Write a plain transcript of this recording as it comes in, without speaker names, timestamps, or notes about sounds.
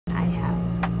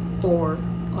4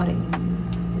 autoimmune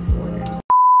disorders.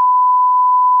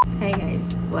 Hi guys,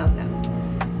 welcome.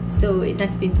 So it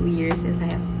has been 2 years since I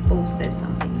have posted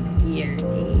something here,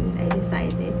 and I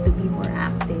decided to be more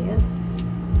active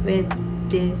with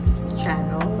this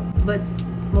channel, but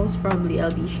most probably I'll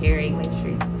be sharing my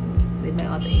journey with my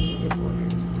autoimmune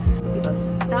disorders, because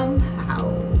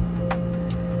somehow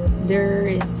there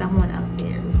is someone out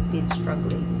there who's been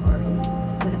struggling or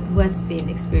who has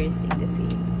been experiencing the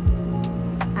same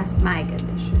as my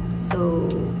condition. So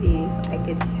if I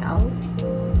could help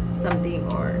something,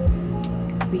 or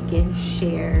we can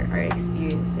share our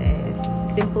experiences,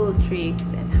 simple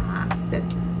tricks and hacks that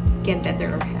can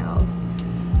better our health,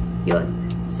 yun.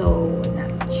 So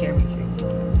share my journey.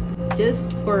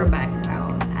 Just for a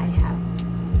background, I have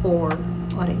 4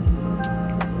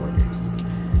 autoimmune disorders.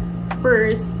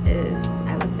 First is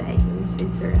I was diagnosed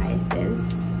with psoriasis,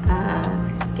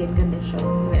 skin condition,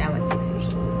 when I was 6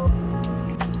 years old.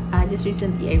 Just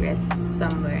recently I read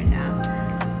somewhere na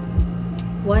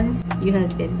once you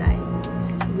have been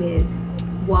diagnosed with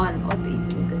one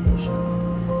autoimmune condition,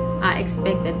 I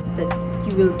expect that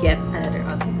you will get another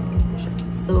autoimmune condition.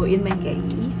 So in my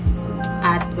case,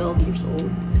 at 12 years old,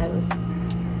 I was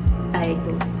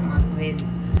diagnosed naman with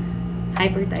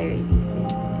hyperthyroidism,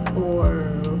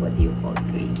 or what do you call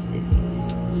Graves' disease.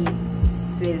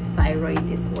 It's with thyroid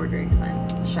disorder naman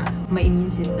siya. My immune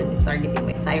system is targeting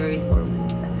my thyroid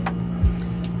hormones naman.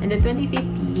 And in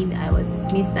 2015, I was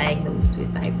misdiagnosed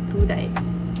with type 2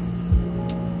 diabetes.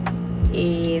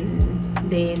 And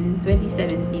then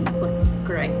 2017 it was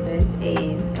corrected,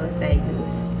 and I was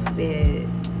diagnosed with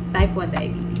type 1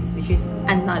 diabetes, which is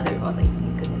another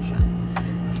autoimmune condition.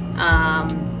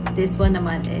 This one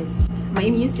naman is my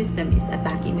immune system is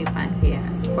attacking my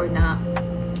pancreas for na,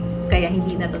 kaya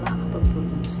hindi na ito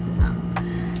nakakapag-produce ng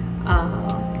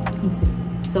insulin.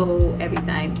 So every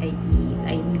time I eat,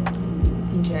 I need to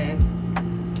inject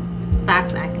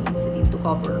fast-acting insulin to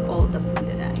cover all the food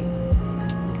that I eat.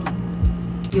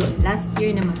 Yun, last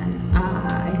year naman,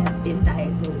 I have been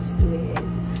diagnosed with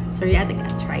psoriatic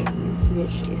arthritis,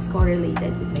 which is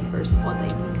correlated with my first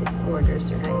autoimmune disorder,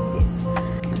 psoriasis.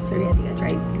 Psoriatic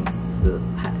arthritis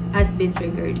has been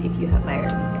triggered if you have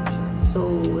viral infection. So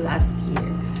last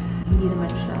year, hindi naman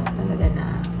siya talaga na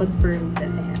confirmed that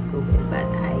I have COVID, but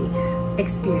I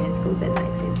experienced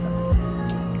COVID-like symptoms.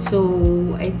 So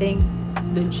I think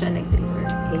dun siya nag-trigger,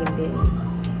 and then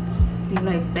yung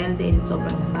lifestyle din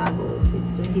sobrang nabago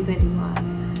since 2021.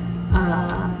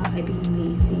 I became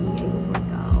lazy, I don't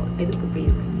work out, I don't prepare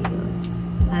my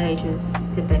meals. I just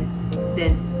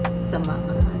depended sa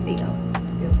mga take-out.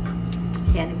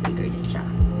 Kaya nag-trigger din siya.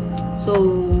 So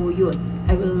yun,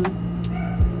 I will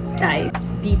dive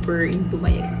deeper into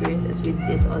my experiences with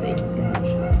this autoimmune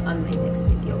condition on my next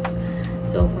videos.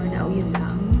 So for now, yun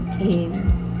lang. And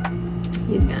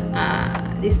yun nga,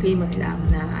 disclaimer lang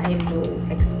na I am no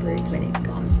expert when it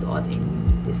comes to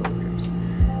autoimmune disorders.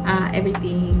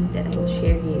 Everything that I will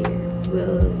share here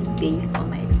will be based on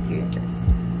my experiences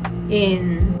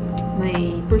in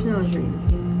my personal journey.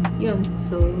 Yun.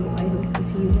 So I hope to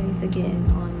see you guys again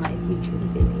on my future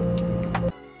videos.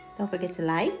 Don't forget to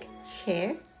like,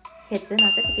 share, hit the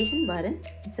notification button,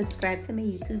 and subscribe to my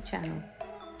YouTube channel.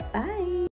 Bye!